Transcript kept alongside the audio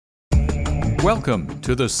Welcome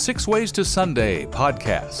to the Six Ways to Sunday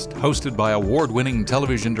podcast, hosted by award-winning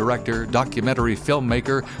television director, documentary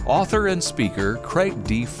filmmaker, author, and speaker Craig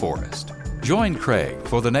D. Forrest. Join Craig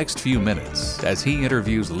for the next few minutes as he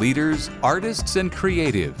interviews leaders, artists, and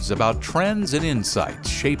creatives about trends and insights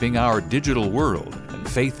shaping our digital world and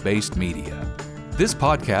faith-based media. This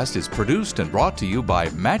podcast is produced and brought to you by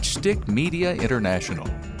Matchstick Media International.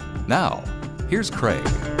 Now, here's Craig.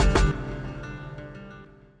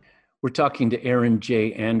 We're talking to Aaron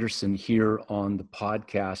J. Anderson here on the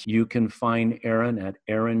podcast. You can find Aaron at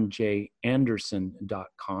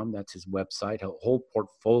aaronjanderson.com. That's his website, a whole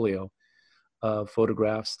portfolio of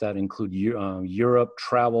photographs that include Europe,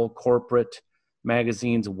 travel, corporate,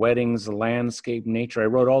 magazines, weddings, landscape, nature. I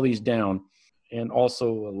wrote all these down, and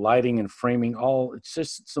also lighting and framing. It's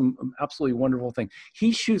just some absolutely wonderful thing.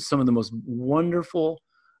 He shoots some of the most wonderful,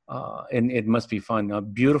 and it must be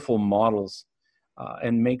fun, beautiful models.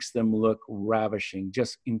 And makes them look ravishing,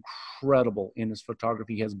 just incredible in his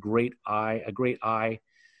photography. He has a great eye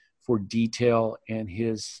for detail, and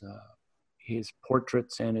his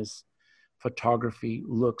portraits and his photography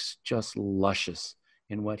looks just luscious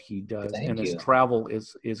in what he does. His travel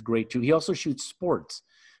is great too. He also shoots sports,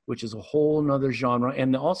 which is a whole nother genre.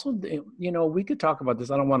 And also, we could talk about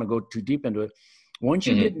this. I don't want to go too deep into it. Once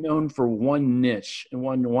you get known for one niche and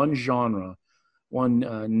one genre, one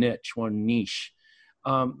niche,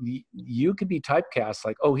 you could be typecast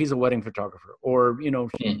like, oh, he's a wedding photographer, or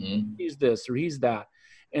he's this or he's that,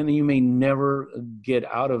 and then you may never get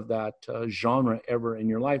out of that genre ever in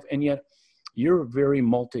your life. And yet you're very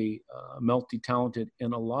multi-talented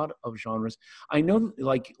in a lot of genres. I know,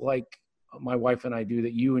 like my wife and I do,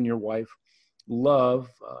 that you and your wife love,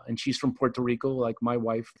 and she's from Puerto Rico, like my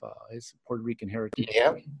wife is Puerto Rican heritage.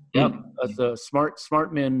 Yep. The smart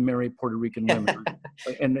men marry Puerto Rican women.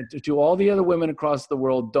 And to all the other women across the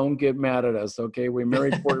world, don't get mad at us, okay? We marry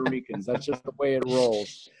Puerto Ricans. That's just the way it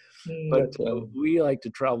rolls. But we like to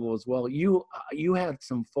travel as well. You had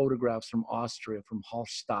some photographs from Austria, from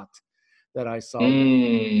Hallstatt, that I saw.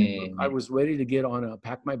 I was ready to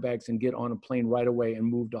pack my bags and get on a plane right away and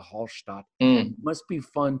move to Hallstatt. It must be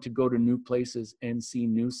fun to go to new places and see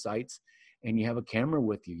new sights, and you have a camera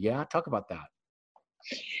with you. Yeah, talk about that.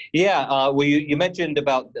 Yeah, well, you mentioned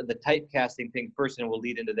about the typecasting thing first, and we'll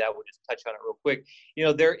lead into that. We'll just touch on it real quick.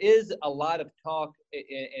 There is a lot of talk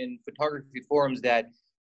in photography forums that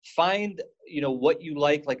find, what you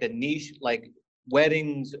like a niche, like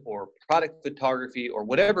weddings or product photography or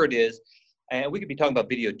whatever it is. And we could be talking about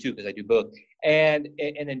video too, because I do both, and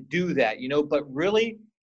then do that, but really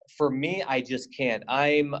for me, I just can't.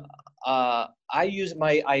 I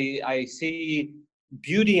see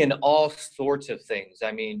beauty in all sorts of things.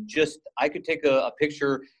 I mean, I could take a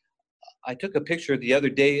picture. I took a picture the other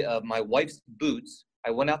day of my wife's boots.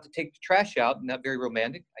 I went out to take the trash out, not very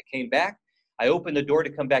romantic. I came back, I opened the door to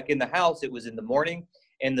come back in the house. It was in the morning,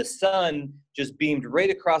 and the sun just beamed right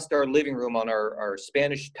across our living room on our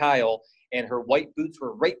Spanish tile. And her white boots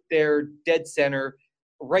were right there, dead center,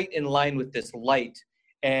 right in line with this light.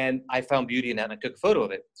 And I found beauty in that, and I took a photo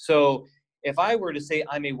of it. So if I were to say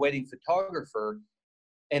I'm a wedding photographer,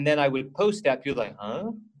 and then I would post that, people are like,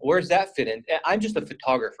 huh? Where's that fit in? I'm just a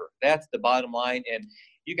photographer. That's the bottom line. And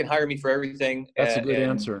you can hire me for everything. That's a good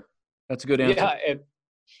answer. That's a good answer. Yeah.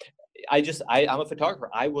 I'm a photographer.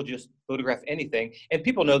 I will just photograph anything. And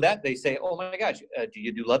people know that. They say, oh my gosh, do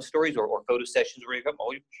you do love stories or photo sessions or anything?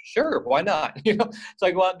 Oh, sure. Why not? So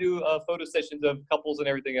I go out and do photo sessions of couples and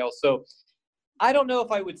everything else. So I don't know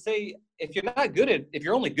if I would say, if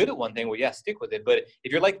you're only good at one thing, well, yeah, stick with it. But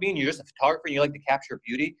if you're like me and you're just a photographer and you like to capture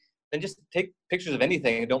beauty, then just take pictures of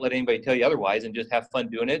anything and don't let anybody tell you otherwise, and just have fun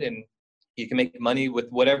doing it. And you can make money with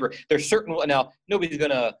whatever. There's now nobody's going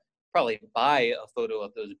to probably buy a photo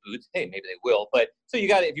of those boots. Hey, maybe they will. But so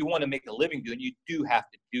if you want to make a living doing it, you do have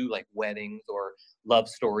to do like weddings or love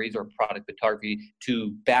stories or product photography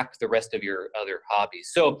to back the rest of your other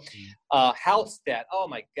hobbies. So Hallstatt, oh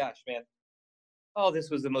my gosh, man. Oh, this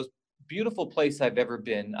was the most beautiful place I've ever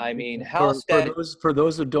been. I mean, Hallstatt. For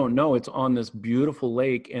those who don't know, it's on this beautiful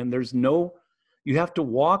lake, and you have to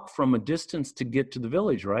walk from a distance to get to the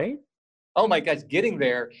village, right? Oh my gosh, getting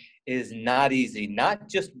there is not easy. Not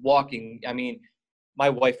just walking. I mean, my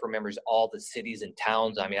wife remembers all the cities and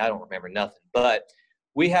towns. I mean, I don't remember nothing, but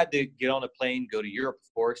we had to get on a plane, go to Europe, of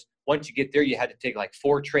course. Once you get there, you had to take like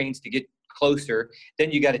 4 trains to get closer.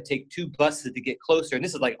 Then you got to take 2 buses to get closer. And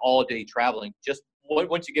this is like all day traveling. Just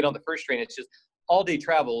once you get on the first train, it's just all day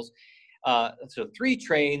travels. So 3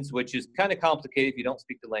 trains, which is kind of complicated if you don't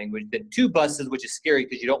speak the language. Then 2 buses, which is scary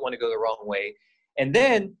because you don't want to go the wrong way. And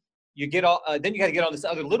then you get all, then you got to get on this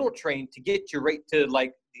other little train to get you right to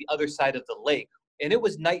like the other side of the lake. And it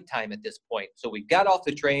was nighttime at this point. So we got off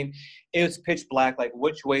the train. It was pitch black. Like,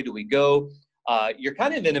 which way do we go? You're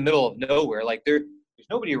kind of in the middle of nowhere. Like there's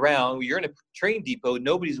nobody around. You're in a train depot.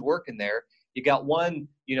 Nobody's working there. You got one,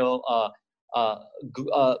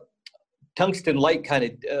 tungsten light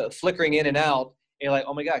kind of flickering in and out. And you're like,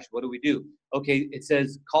 oh my gosh, what do we do? Okay, it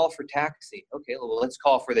says call for taxi. Okay, well, let's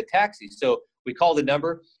call for the taxi. So we call the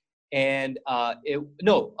number, and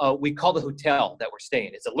we call the hotel that we're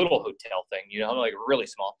staying. It's a little hotel thing, like really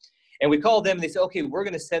small. And we call them, and they say, okay, we're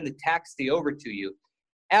going to send the taxi over to you.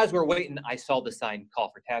 As we're waiting, I saw the sign,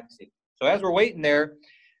 call for taxi. So as we're waiting there,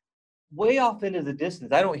 way off into the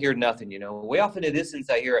distance, I don't hear nothing, way off into the distance,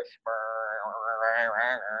 I hear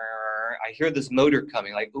this motor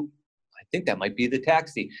coming, like, ooh, I think that might be the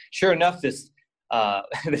taxi. Sure enough, this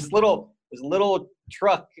little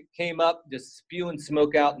truck came up, just spewing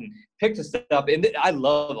smoke out, and picked us up. And I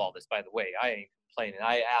love all this, by the way. I ain't complaining.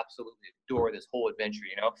 I absolutely adore this whole adventure.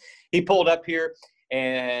 He pulled up here,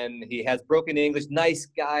 and he has broken English. Nice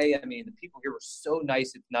guy. I mean, the people here were so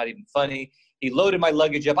nice. It's not even funny. He loaded my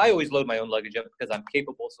luggage up. I always load my own luggage up because I'm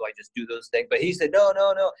capable, so I just do those things. But he said,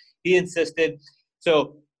 no. He insisted.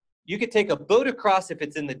 So you could take a boat across if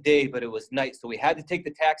it's in the day, but it was night. So we had to take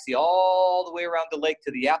the taxi all the way around the lake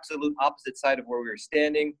to the absolute opposite side of where we were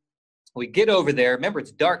standing. We get over there. Remember,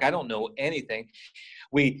 it's dark. I don't know anything.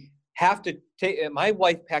 We have to take, my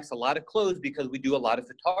wife packs a lot of clothes because we do a lot of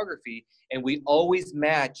photography, and we always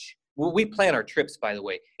match. Well, we plan our trips, by the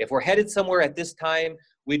way. If we're headed somewhere at this time,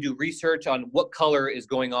 we do research on what color is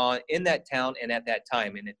going on in that town and at that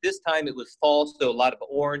time. And at this time, it was fall, so a lot of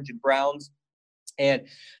orange and browns. And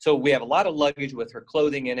so we have a lot of luggage with her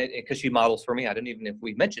clothing in it because she models for me. I don't even know if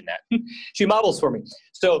we mentioned that. She models for me.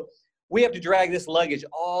 So we have to drag this luggage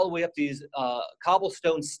all the way up these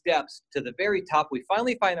cobblestone steps to the very top. We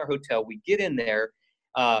finally find our hotel. We get in there.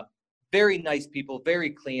 Very nice people,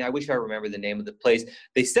 very clean. I wish I remember the name of the place.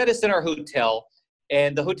 They set us in our hotel,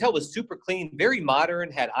 and the hotel was super clean, very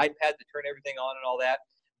modern, had iPads to turn everything on and all that.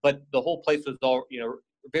 But the whole place was all,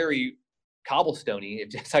 very cobblestone-y,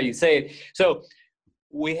 if that's how you say it. So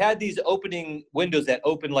we had these opening windows that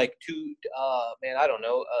open like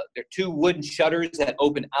they're two wooden shutters that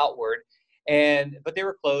open outward, but they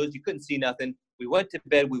were closed. You couldn't see nothing. We went to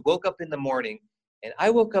bed. We woke up in the morning, and I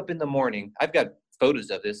woke up in the morning. I've got photos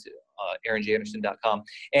of this, AaronJAnderson.com.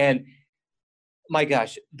 And my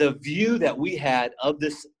gosh, the view that we had of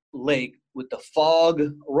this lake with the fog,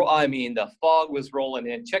 the fog was rolling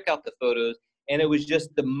in. Check out the photos. And it was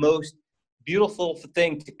just the most beautiful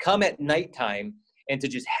thing to come at nighttime and to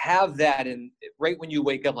just have that, and right when you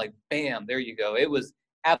wake up, like, bam, there you go. It was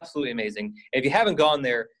absolutely amazing. If you haven't gone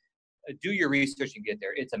there, do your research and get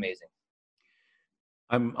there. It's amazing.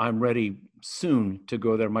 I'm ready soon to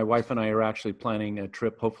go there. My wife and I are actually planning a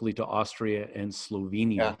trip, hopefully to Austria and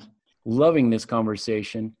Slovenia. Yeah. Loving this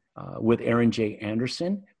conversation with Aaron J.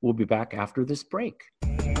 Anderson. We'll be back after this break.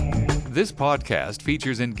 This podcast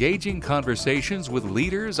features engaging conversations with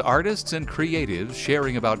leaders, artists, and creatives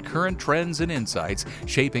sharing about current trends and insights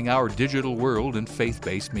shaping our digital world and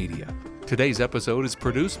faith-based media. Today's episode is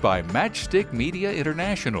produced by Matchstick Media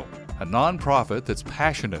International, a nonprofit that's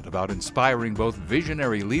passionate about inspiring both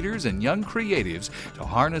visionary leaders and young creatives to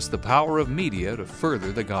harness the power of media to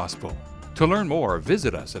further the gospel. To learn more,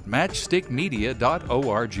 visit us at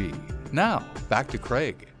matchstickmedia.org. Now, back to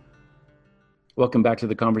Craig. Welcome back to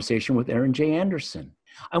the conversation with Aaron J. Anderson.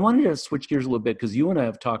 I wanted to switch gears a little bit because you and I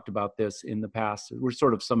have talked about this in the past. We're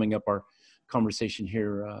sort of summing up our conversation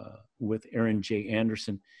here with Aaron J.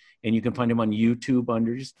 Anderson. And you can find him on YouTube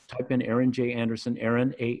under, just type in Aaron J. Anderson,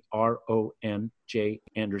 Aaron, A-R-O-N, J.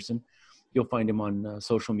 Anderson. You'll find him on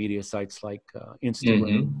social media sites like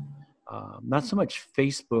Instagram. Not so much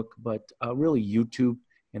Facebook, but really YouTube.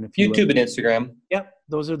 And YouTube and Instagram. Yeah,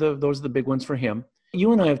 those are the big ones for him.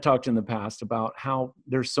 You and I have talked in the past about how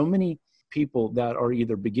there's so many people that are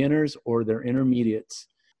either beginners or they're intermediates,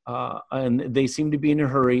 and they seem to be in a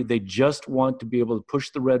hurry. They just want to be able to push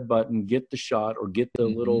the red button, get the shot, or get the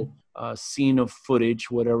little scene of footage,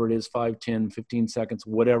 whatever it is, 5, 10, 15 seconds,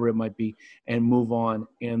 whatever it might be, and move on.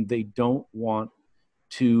 And they don't want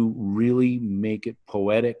to really make it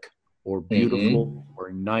poetic or beautiful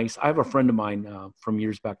or nice. I have a friend of mine from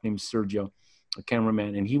years back named Sergio, a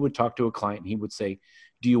cameraman, and he would talk to a client and he would say,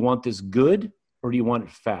 do you want this good or do you want it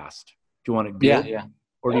fast? Do you want it good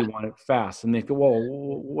or do you want it fast? And they go, well,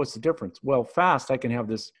 what's the difference? Well, fast, I can have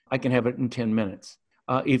it in 10 minutes.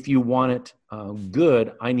 If you want it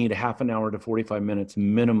good, I need a half an hour to 45 minutes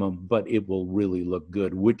minimum, but it will really look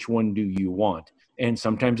good. Which one do you want? And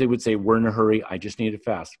sometimes they would say, we're in a hurry. I just need it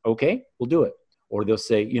fast. Okay, we'll do it. Or they'll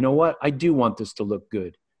say, you know what? I do want this to look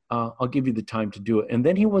good. I'll give you the time to do it. And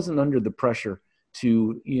then he wasn't under the pressure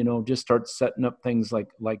to, just start setting up things like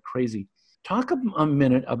crazy. Talk a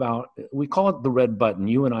minute about, we call it the red button.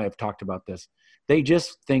 You and I have talked about this. They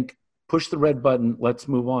just think, push the red button, let's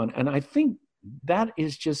move on. And I think that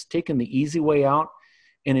is just taking the easy way out.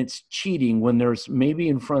 And it's cheating when there's maybe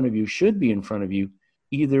in front of you, should be in front of you,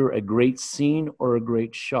 either a great scene or a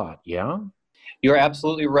great shot. Yeah? You're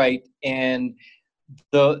absolutely right. And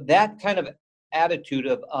that kind of attitude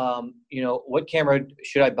of, what camera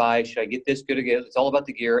should I buy? Should I get this good again? It's all about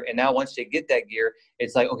the gear. And now once they get that gear,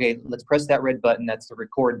 it's like, okay, let's press that red button. That's the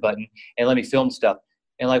record button. And let me film stuff.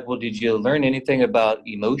 And like, well, did you learn anything about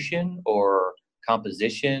emotion or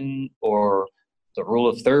composition or the rule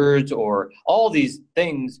of thirds or all these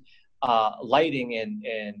things, lighting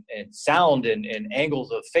and sound and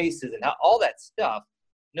angles of faces and all that stuff?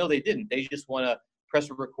 No, they didn't. They just want to press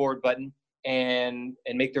a record button and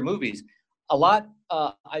make their movies. A lot.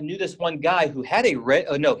 I knew this one guy who had he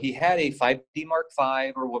had a 5D Mark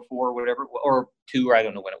V or 4 or whatever, or 2, or I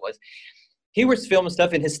don't know what it was. He was filming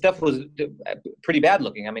stuff, and his stuff was pretty bad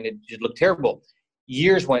looking. I mean, it just looked terrible.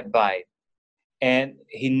 Years went by, and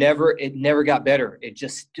it never got better. It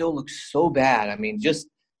just still looks so bad. I mean,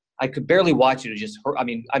 I could barely watch it. It was just, I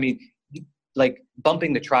mean, like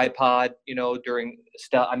bumping the tripod, during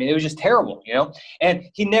stuff. I mean, it was just terrible, And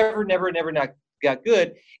he never got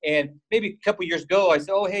good. And maybe a couple years ago, I said,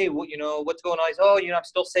 "Oh, hey, what's going on?" He said, "Oh, I'm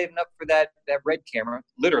still saving up for that red camera,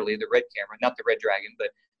 literally the red camera, not the Red Dragon, but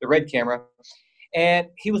the red camera." And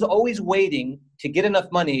he was always waiting to get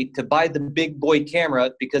enough money to buy the big boy camera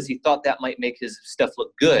because he thought that might make his stuff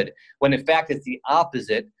look good. When in fact, it's the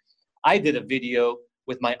opposite. I did a video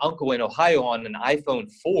with my uncle in Ohio on an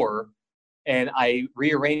iPhone 4, and I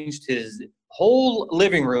rearranged his whole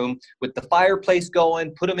living room with the fireplace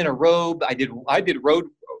going, put him in a robe. I did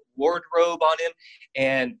wardrobe on him,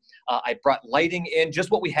 and I brought lighting in,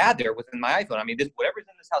 just what we had there within my iPhone. I mean, whatever's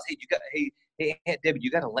in this house. Hey, Aunt Debbie,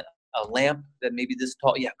 you got a lamp that maybe this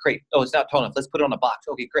tall? Yeah, great. Oh, it's not tall enough. Let's put it on a box.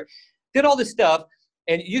 Okay, great. Did all this stuff,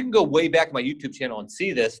 and you can go way back to my YouTube channel and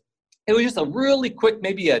see this. It was just a really quick,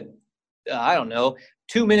 maybe a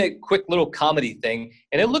 2-minute quick little comedy thing,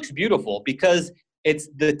 and it looks beautiful because it's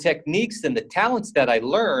the techniques and the talents that I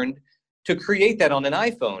learned to create that on an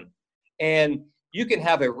iPhone. And you can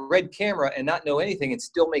have a red camera and not know anything and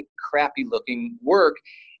still make crappy looking work.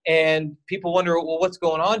 And people wonder, well, what's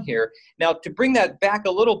going on here? Now, to bring that back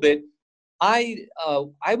a little bit, I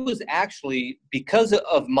was actually, because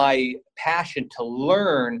of my passion to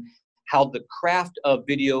learn how the craft of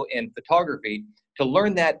video and photography, to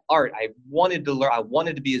learn that art, I wanted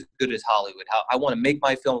to be as good as Hollywood. I want to make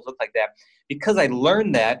my films look like that. Because I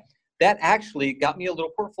learned that actually got me a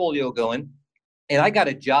little portfolio going. And I got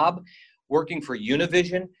a job working for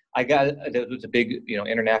Univision. It was a big,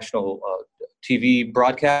 international TV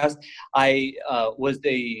broadcast. I was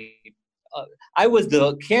the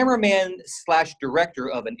cameraman /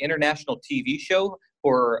 director of an international TV show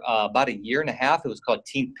for about a year and a half. It was called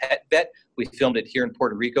Team Pet Vet. We filmed it here in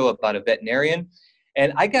Puerto Rico about a veterinarian.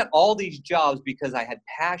 And I got all these jobs because I had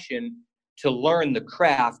passion to learn the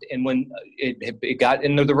craft. And when it got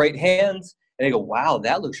into the right hands, and they go, wow,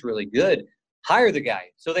 that looks really good, hire the guy.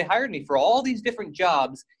 So they hired me for all these different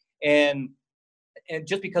jobs, and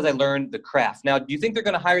just because I learned the craft. Now, do you think they're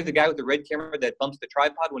going to hire the guy with the red camera that bumps the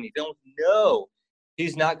tripod when he films? No,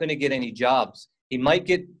 he's not going to get any jobs. He might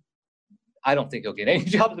get, I don't think he'll get any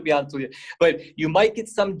jobs, to be honest with you, but you might get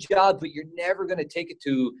some jobs, but you're never going to take it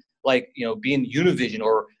to, like, being Univision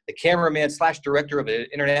or the cameraman / director of an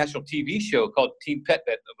international TV show called Team Pet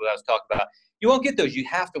Vet, what I was talking about. You won't get those. You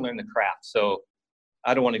have to learn the craft. So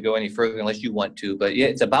I don't want to go any further unless you want to, but yeah,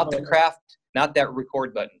 it's about the craft, not that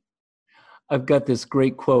record button. I've got this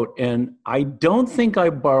great quote, and I don't think I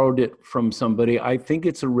borrowed it from somebody. I think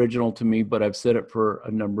it's original to me, but I've said it for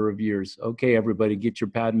a number of years. Okay, everybody, get your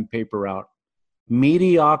pad and paper out.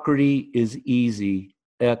 Mediocrity is easy.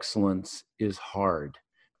 Excellence is hard.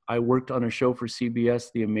 I worked on a show for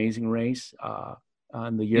CBS, The Amazing Race.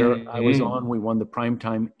 On the year I was on, we won the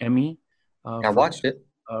Primetime Emmy. I watched it.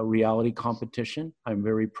 Reality competition. I'm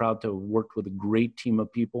very proud to have worked with a great team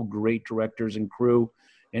of people, great directors and crew,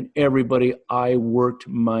 and everybody. I worked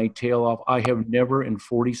my tail off. I have never in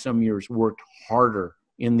 40 some years worked harder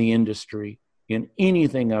in the industry in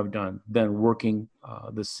anything I've done than working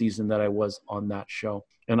the season that I was on that show.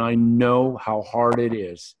 And I know how hard it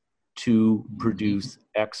is to produce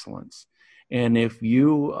excellence. And if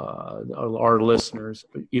you, our listeners,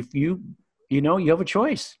 if you have a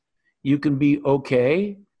choice. You can be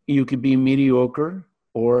okay, You could be mediocre,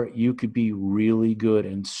 or you could be really good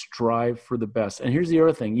and strive for the best. And here's the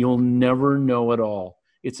other thing. You'll never know it all.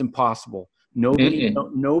 It's impossible.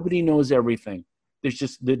 Nobody knows everything. There's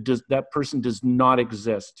just that person does not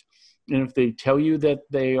exist. And if they tell you that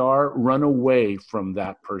they are, run away from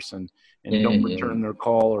that person and don't return their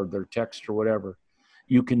call or their text or whatever.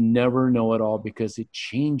 You can never know it all because it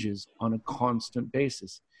changes on a constant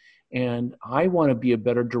basis. And I want to be a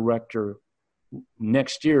better director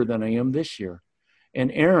next year than I am this year.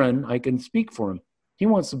 And Aaron, I can speak for him. He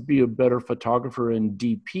wants to be a better photographer and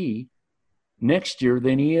DP next year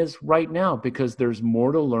than he is right now, because there's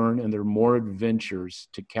more to learn and there are more adventures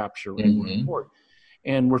to capture and report.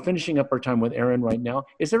 And we're finishing up our time with Aaron right now.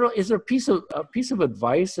 Is there a piece of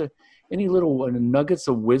advice, any little nuggets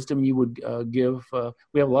of wisdom you would give?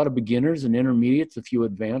 We have a lot of beginners and intermediates, a few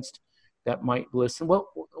advanced that might listen.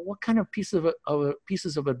 What kind of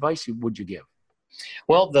pieces of advice would you give?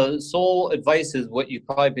 Well, the sole advice is what you've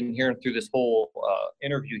probably been hearing through this whole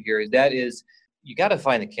interview here. Is you got to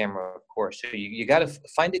find the camera, of course. So you got to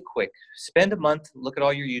find it quick. Spend a month, look at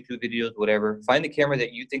all your YouTube videos, whatever. Find the camera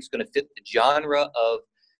that you think is going to fit the genre of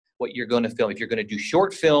what you're going to film. If you're going to do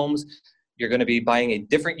short films, you're going to be buying a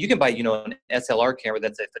different. You can buy, an SLR camera.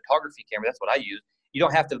 That's a photography camera. That's what I use. You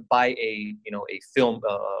don't have to buy a film,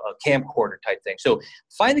 a camcorder type thing. So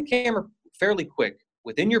find the camera fairly quick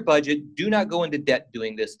within your budget. Do not go into debt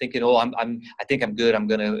doing this, thinking, I think I'm good. I'm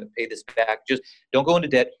going to pay this back. Just don't go into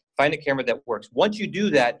debt. Find a camera that works. Once you do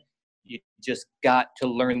that, you just got to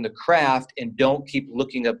learn the craft and don't keep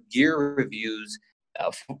looking up gear reviews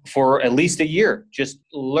for at least a year. Just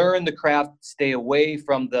learn the craft. Stay away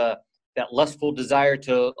from that lustful desire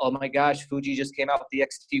to, oh my gosh, Fuji just came out with the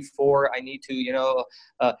X-T4. I need to,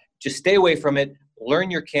 just stay away from it.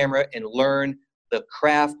 Learn your camera and learn the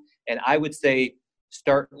craft. And I would say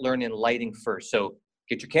start learning lighting first. So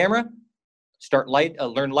get your camera,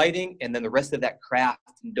 learn lighting, and then the rest of that craft.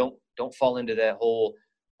 And don't fall into that whole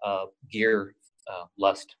gear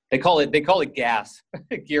lust. They call it GAS,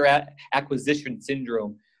 gear acquisition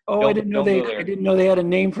syndrome. Oh, I didn't know they had a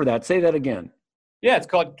name for that. Say that again. Yeah, it's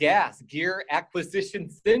called GAS, gear acquisition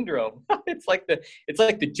syndrome. It's like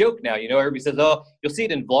the joke now. Everybody says, oh, you'll see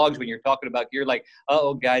it in vlogs when you're talking about gear, like,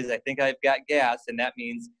 oh guys, I think I've got gas, and that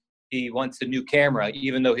means he wants a new camera,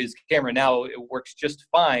 even though his camera now it works just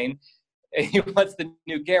fine. And he wants the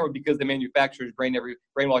new camera because the manufacturers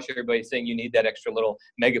brainwash everybody saying you need that extra little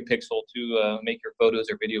megapixel to make your photos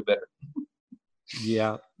or video better.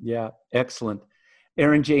 Yeah, excellent.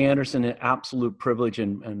 Aaron J. Anderson, an absolute privilege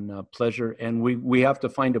and pleasure. And we have to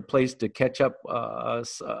find a place to catch up,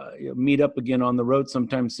 meet up again on the road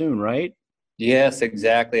sometime soon, right? Yes,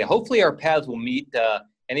 exactly. Hopefully our paths will meet.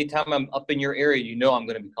 Anytime I'm up in your area, I'm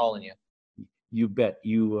going to be calling you. You bet.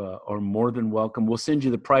 You are more than welcome. We'll send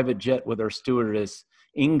you the private jet with our stewardess,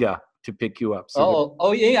 Inga, to pick you up.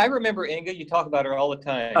 Oh yeah, I remember Inga. You talk about her all the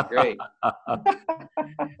time. Great.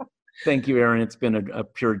 Thank you, Aaron. It's been a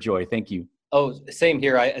pure joy. Thank you. Oh, same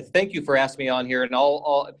here. I thank you for asking me on here, and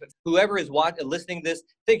all whoever is listening to this,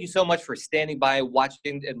 thank you so much for standing by,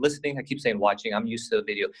 watching and listening. I keep saying watching. I'm used to the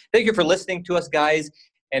video. Thank you for listening to us, guys.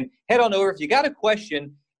 And head on over if you got a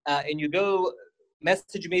question, and you go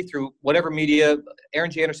message me through whatever media,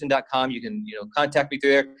 aaronjanderson.com. You can contact me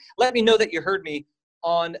through there. Let me know that you heard me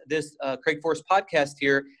on this Craig Forrest podcast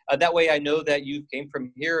here. That way I know that you came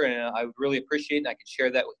from here, and I would really appreciate it, and I could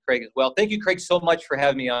share that with Craig as well. Thank you, Craig, so much for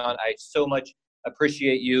having me on. I so much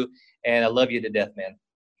appreciate you, and I love you to death, man.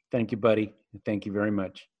 Thank you, buddy. Thank you very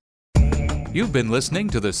much. You've been listening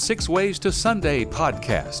to the 6 Ways to Sunday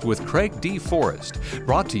podcast with Craig D. Forrest,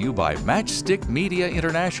 brought to you by Matchstick Media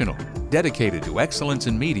International, dedicated to excellence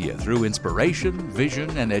in media through inspiration, vision,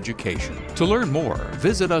 and education. To learn more,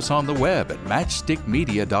 visit us on the web at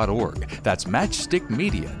matchstickmedia.org. That's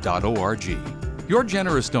matchstickmedia.org. Your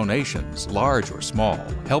generous donations, large or small,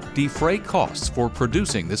 help defray costs for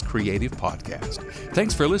producing this creative podcast.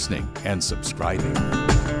 Thanks for listening and subscribing.